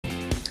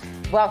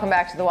Welcome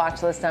back to the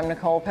Watch List. I'm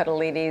Nicole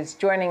Petalides.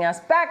 Joining us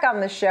back on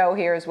the show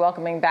here is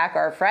welcoming back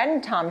our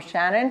friend Tom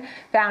Shannon,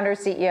 founder,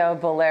 CEO of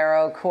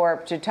Bowlero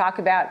Corp, to talk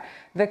about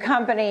the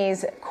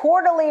company's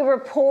quarterly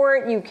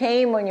report. You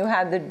came when you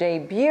had the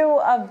debut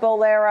of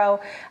Bowlero.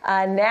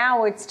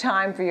 Now it's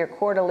time for your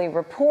quarterly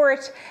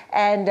report.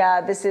 And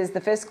this is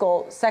the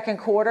fiscal second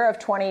quarter of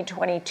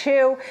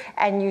 2022.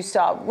 And you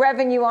saw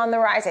revenue on the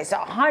rise. I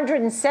saw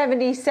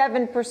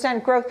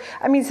 177% growth.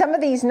 I mean, some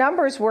of these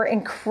numbers were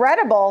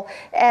incredible.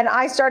 And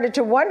I started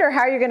to wonder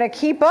how you're going to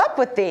keep up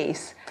with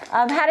these.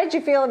 How did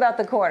you feel about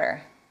the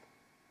quarter?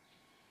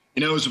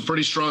 You know, it was a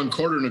pretty strong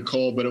quarter,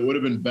 Nicole, but it would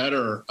have been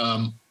better.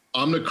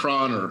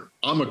 Omicron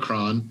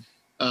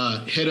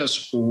hit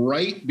us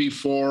right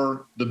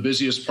before the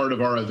busiest part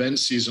of our event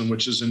season,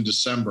 which is in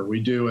December. We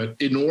do an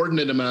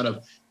inordinate amount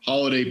of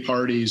holiday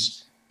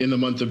parties in the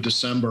month of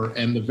December,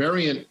 and the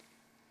variant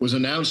was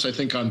announced, I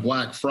think, on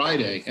Black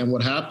Friday. And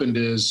what happened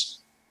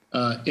is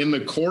in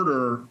the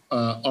quarter,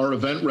 our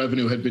event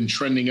revenue had been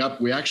trending up.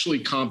 We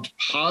actually comped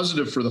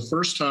positive for the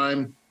first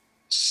time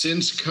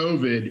since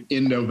COVID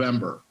in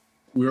November.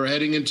 We were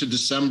heading into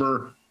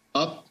December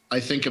up, I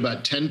think,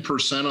 about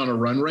 10% on a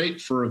run rate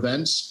for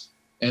events.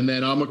 And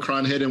then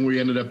Omicron hit and we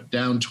ended up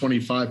down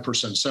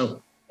 25%.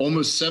 So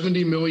almost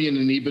 70 million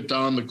in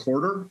EBITDA in the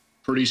quarter,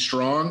 pretty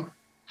strong.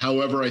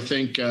 However, I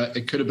think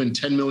it could have been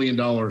 $10 million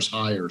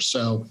higher.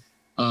 So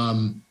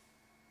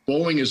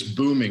bowling is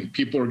booming.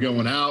 People are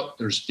going out.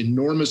 There's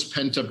enormous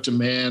pent-up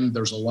demand.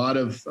 There's a lot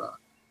of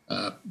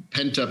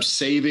pent-up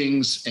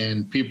savings,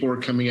 and people are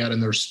coming out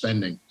and they're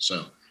spending.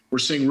 So we're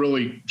seeing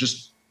really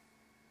just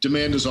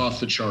demand is off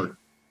the chart.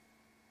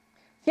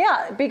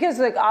 Yeah, because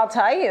I'll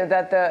tell you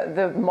that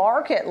the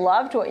market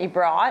loved what you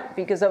brought,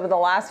 because over the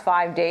last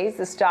 5 days,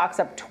 the stock's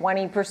up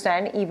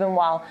 20%, even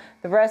while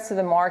the rest of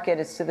the market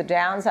is to the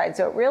downside.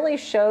 So it really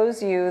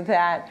shows you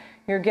that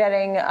you're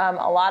getting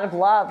a lot of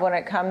love when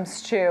it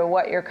comes to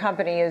what your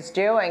company is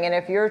doing. And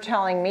if you're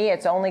telling me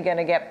it's only going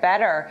to get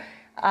better,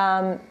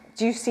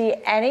 do you see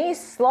any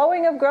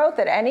slowing of growth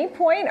at any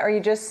point, or you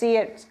just see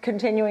it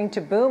continuing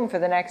to boom for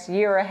the next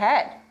year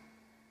ahead?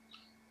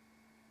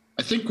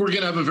 I think we're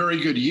going to have a very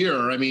good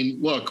year. I mean,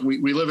 look,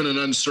 we live in an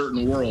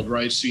uncertain world,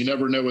 right? So you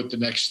never know what the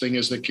next thing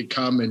is that could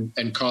come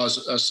and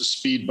cause us a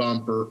speed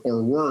bump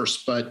or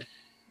worse. But,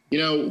 you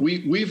know,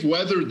 we've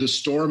weathered the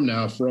storm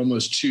now for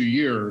almost 2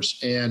 years.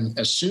 And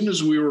as soon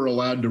as we were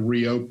allowed to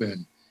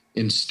reopen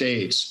in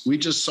states, we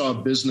just saw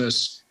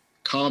business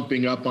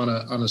comping up on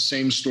a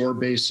same store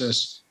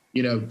basis,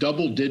 you know,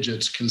 double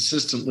digits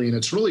consistently. And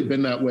it's really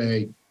been that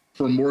way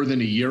for more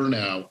than a year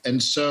now.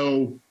 And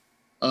so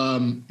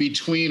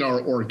between our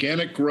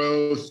organic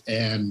growth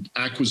and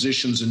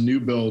acquisitions and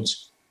new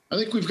builds, I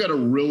think we've got a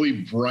really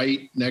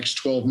bright next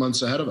 12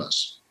 months ahead of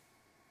us.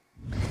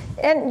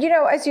 And, you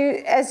know, as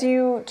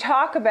you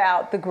talk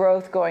about the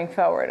growth going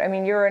forward, I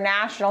mean, you're a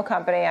national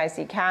company. I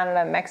see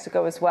Canada,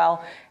 Mexico as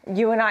well.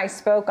 You and I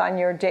spoke on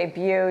your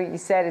debut. You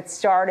said it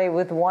started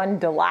with one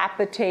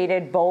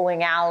dilapidated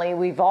bowling alley.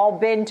 We've all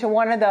been to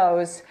one of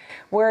those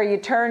where you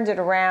turned it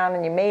around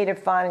and you made it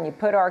fun and you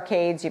put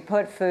arcades, you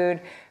put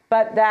food.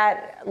 But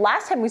that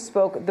last time we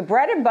spoke, the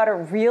bread and butter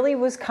really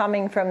was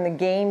coming from the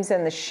games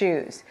and the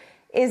shoes.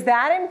 Is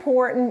that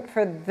important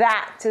for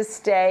that to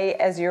stay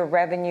as your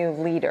revenue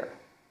leader?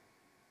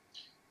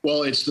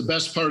 Well, it's the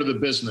best part of the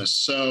business.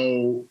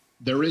 So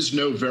there is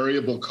no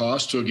variable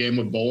cost to a game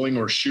of bowling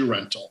or shoe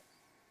rental.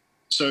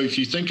 So if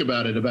you think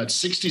about it, about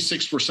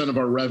 66% of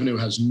our revenue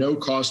has no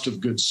cost of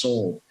goods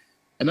sold.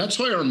 And that's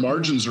why our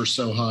margins are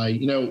so high.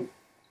 You know,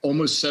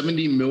 almost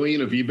 70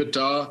 million of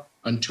EBITDA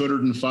on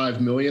 205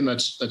 million,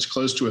 that's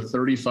close to a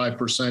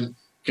 35%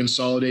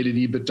 consolidated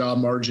EBITDA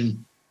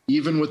margin,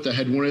 even with the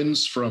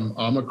headwinds from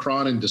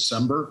Omicron in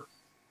December.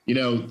 You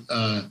know,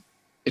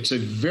 it's a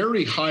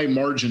very high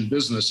margin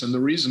business. And the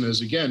reason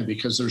is, again,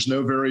 because there's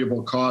no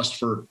variable cost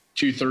for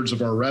 2/3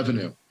 of our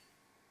revenue.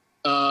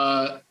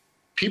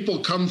 People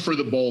come for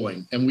the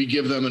bowling, and we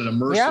give them an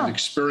immersive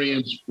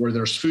experience where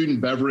there's food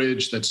and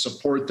beverage that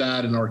support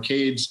that, and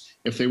arcades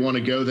if they want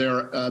to go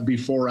there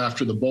before or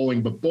after the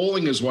bowling. But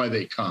bowling is why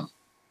they come.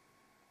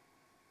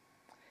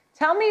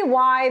 Tell me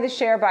why the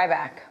share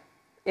buyback.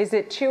 Is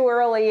it too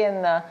early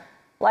in the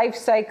life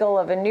cycle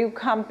of a new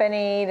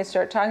company to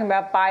start talking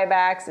about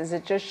buybacks? Is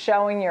it just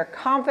showing your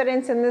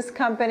confidence in this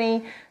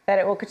company that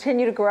it will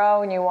continue to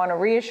grow and you want to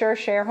reassure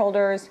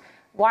shareholders?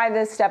 Why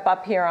this step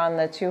up here on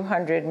the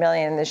 200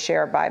 million, the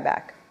share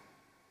buyback?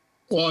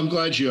 Well, I'm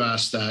glad you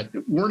asked that.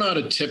 We're not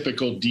a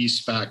typical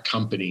de-SPAC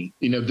company.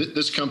 You know,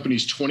 this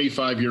company's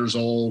 25 years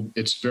old.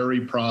 It's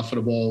very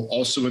profitable.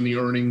 Also in the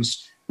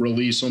earnings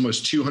release,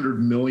 almost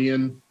 200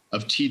 million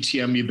of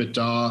TTM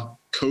EBITDA,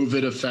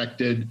 COVID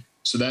affected.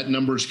 So that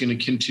number is going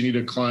to continue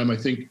to climb. I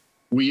think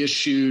we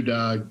issued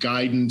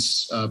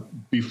guidance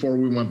before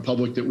we went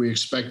public that we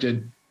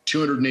expected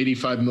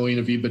 285 million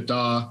of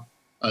EBITDA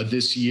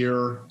this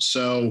year.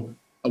 So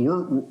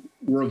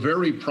we're a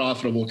very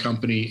profitable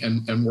company,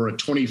 and we're a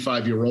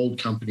 25-year-old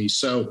company.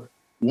 So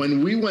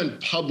when we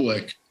went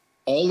public,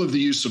 all of the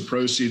use of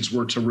proceeds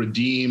were to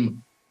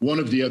redeem one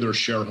of the other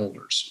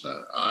shareholders.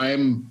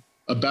 I'm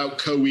about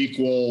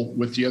co-equal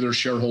with the other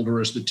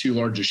shareholder as the two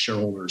largest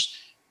shareholders.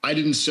 I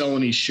didn't sell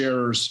any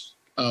shares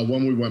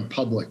when we went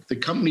public. The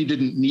company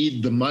didn't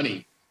need the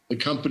money. The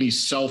company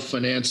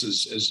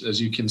self-finances, as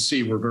you can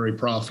see, we're very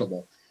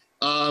profitable.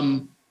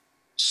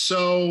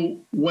 So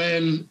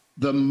when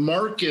the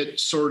market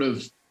sort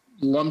of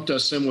lumped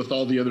us in with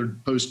all the other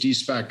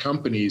post-de-SPAC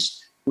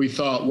companies, we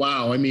thought,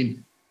 wow, I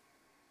mean,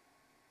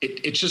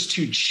 it's just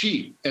too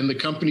cheap. And the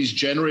company's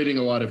generating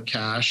a lot of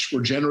cash.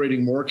 We're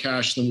generating more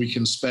cash than we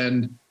can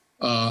spend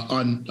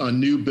on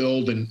new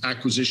build and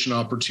acquisition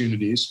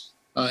opportunities.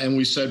 And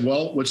we said,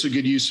 well, what's a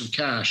good use of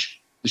cash?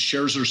 The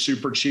shares are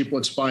super cheap.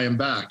 Let's buy them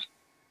back.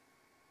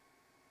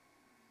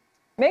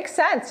 Makes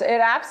sense.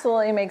 It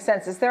absolutely makes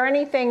sense. Is there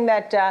anything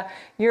that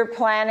you're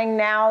planning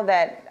now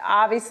that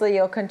obviously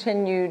you'll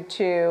continue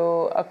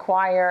to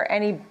acquire?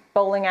 Any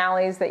bowling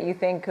alleys that you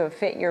think could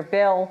fit your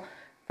bill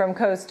from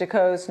coast to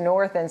coast,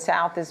 north and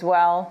south as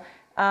well?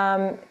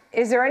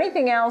 Is there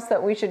anything else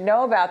that we should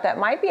know about that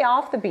might be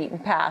off the beaten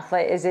path?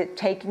 Like, is it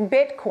taking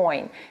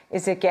Bitcoin?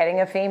 Is it getting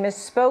a famous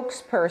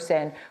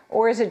spokesperson?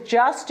 Or is it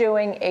just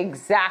doing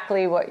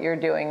exactly what you're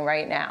doing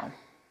right now?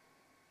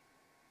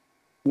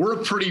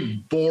 We're a pretty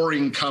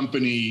boring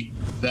company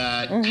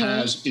that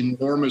has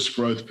enormous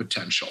growth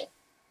potential.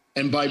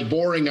 And by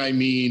boring, I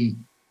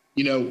mean,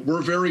 you know,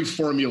 we're very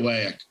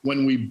formulaic.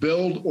 When we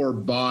build or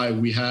buy,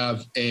 we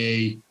have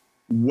a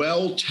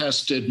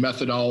well-tested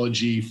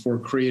methodology for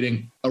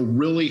creating a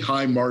really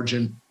high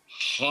margin,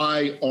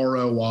 high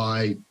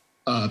ROI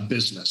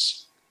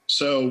business.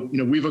 So, you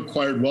know, we've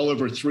acquired well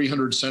over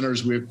 300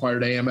 centers. We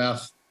acquired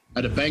AMF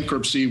at a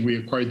bankruptcy. We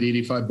acquired the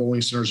 85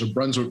 bowling centers of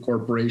Brunswick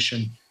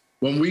Corporation.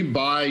 When we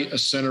buy a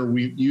center,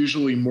 we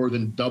usually more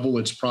than double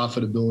its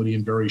profitability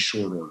in very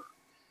short order.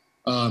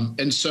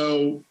 And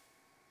so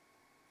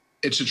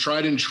it's a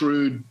tried and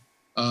true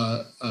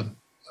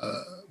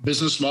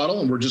business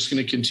model, and we're just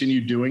going to continue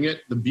doing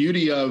it. The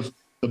beauty of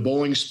the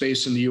bowling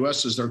space in the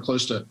U.S. is there are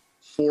close to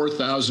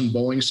 4,000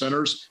 bowling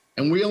centers,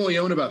 and we only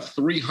own about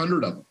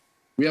 300 of them.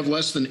 We have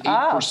less than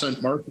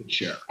 8% market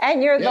share.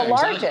 And you're the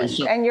largest. Exactly.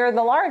 So, and you're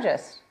the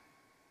largest.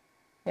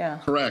 Yeah.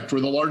 Correct. We're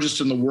the largest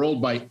in the world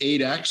by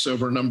 8x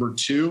over number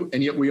 2,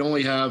 and yet we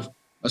only have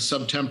a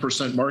sub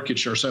 10% market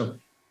share. So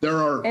there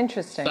are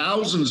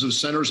thousands of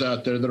centers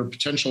out there that are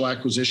potential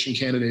acquisition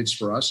candidates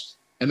for us,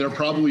 and there are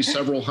probably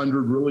several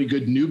hundred really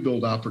good new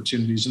build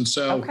opportunities. And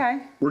so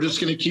we're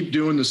just going to keep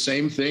doing the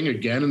same thing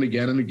again and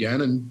again and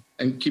again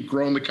and keep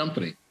growing the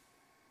company.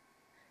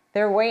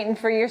 They're waiting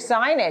for your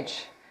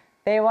signage.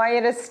 They want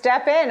you to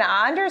step in.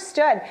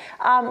 Understood.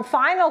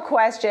 Final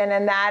question,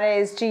 and that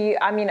is,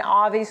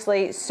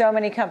 obviously so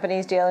many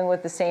companies dealing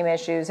with the same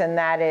issues, and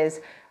that is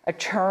a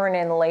churn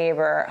in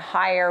labor,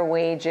 higher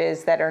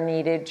wages that are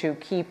needed to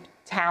keep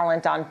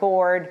talent on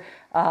board,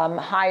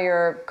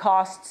 higher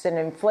costs and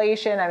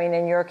inflation. I mean,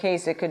 in your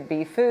case, it could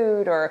be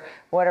food or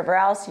whatever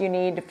else you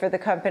need for the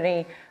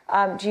company.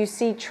 Do you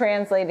see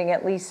translating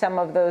at least some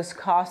of those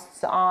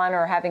costs on,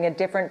 or having a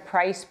different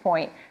price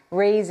point,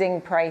 raising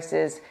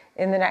prices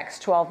in the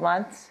next 12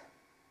 months?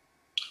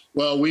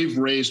 Well, we've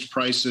raised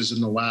prices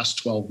in the last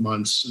 12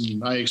 months,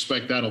 and I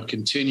expect that'll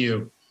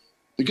continue.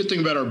 The good thing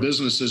about our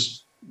business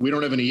is we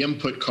don't have any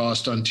input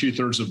cost on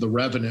 2/3 of the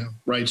revenue,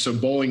 right? So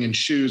bowling and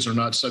shoes are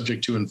not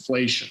subject to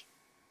inflation.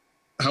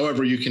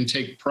 However, you can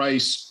take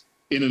price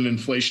in an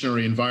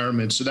inflationary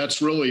environment. So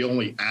that's really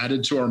only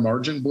added to our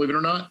margin, believe it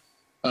or not.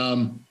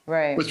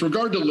 Right. With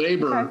regard to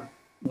labor,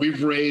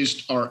 we've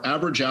raised our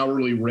average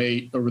hourly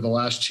rate over the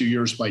last 2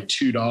 years by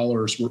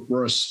 $2.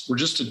 We're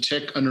just a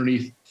tick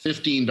underneath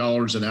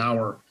 $15 an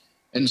hour.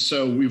 And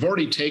so we've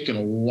already taken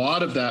a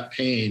lot of that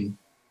pain,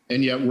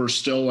 and yet we're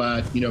still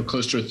at,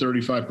 close to a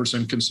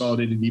 35%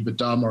 consolidated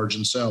EBITDA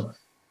margin. So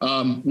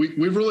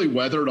we've really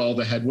weathered all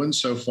the headwinds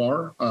so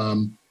far.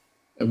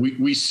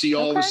 We see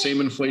all the same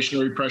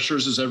inflationary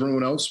pressures as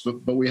everyone else,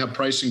 but we have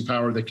pricing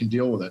power that can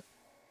deal with it.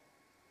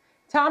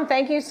 Tom,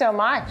 thank you so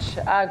much.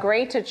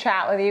 Great to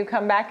chat with you.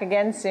 Come back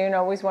again soon.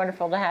 Always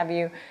wonderful to have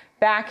you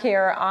back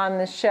here on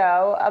the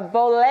show.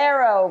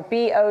 Bowlero,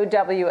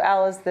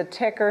 BOWL is the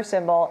ticker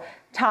symbol.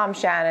 Tom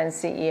Shannon,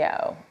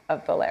 CEO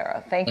of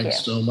Bowlero. Thank you.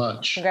 Thanks so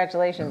much.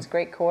 Congratulations.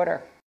 Great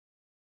quarter.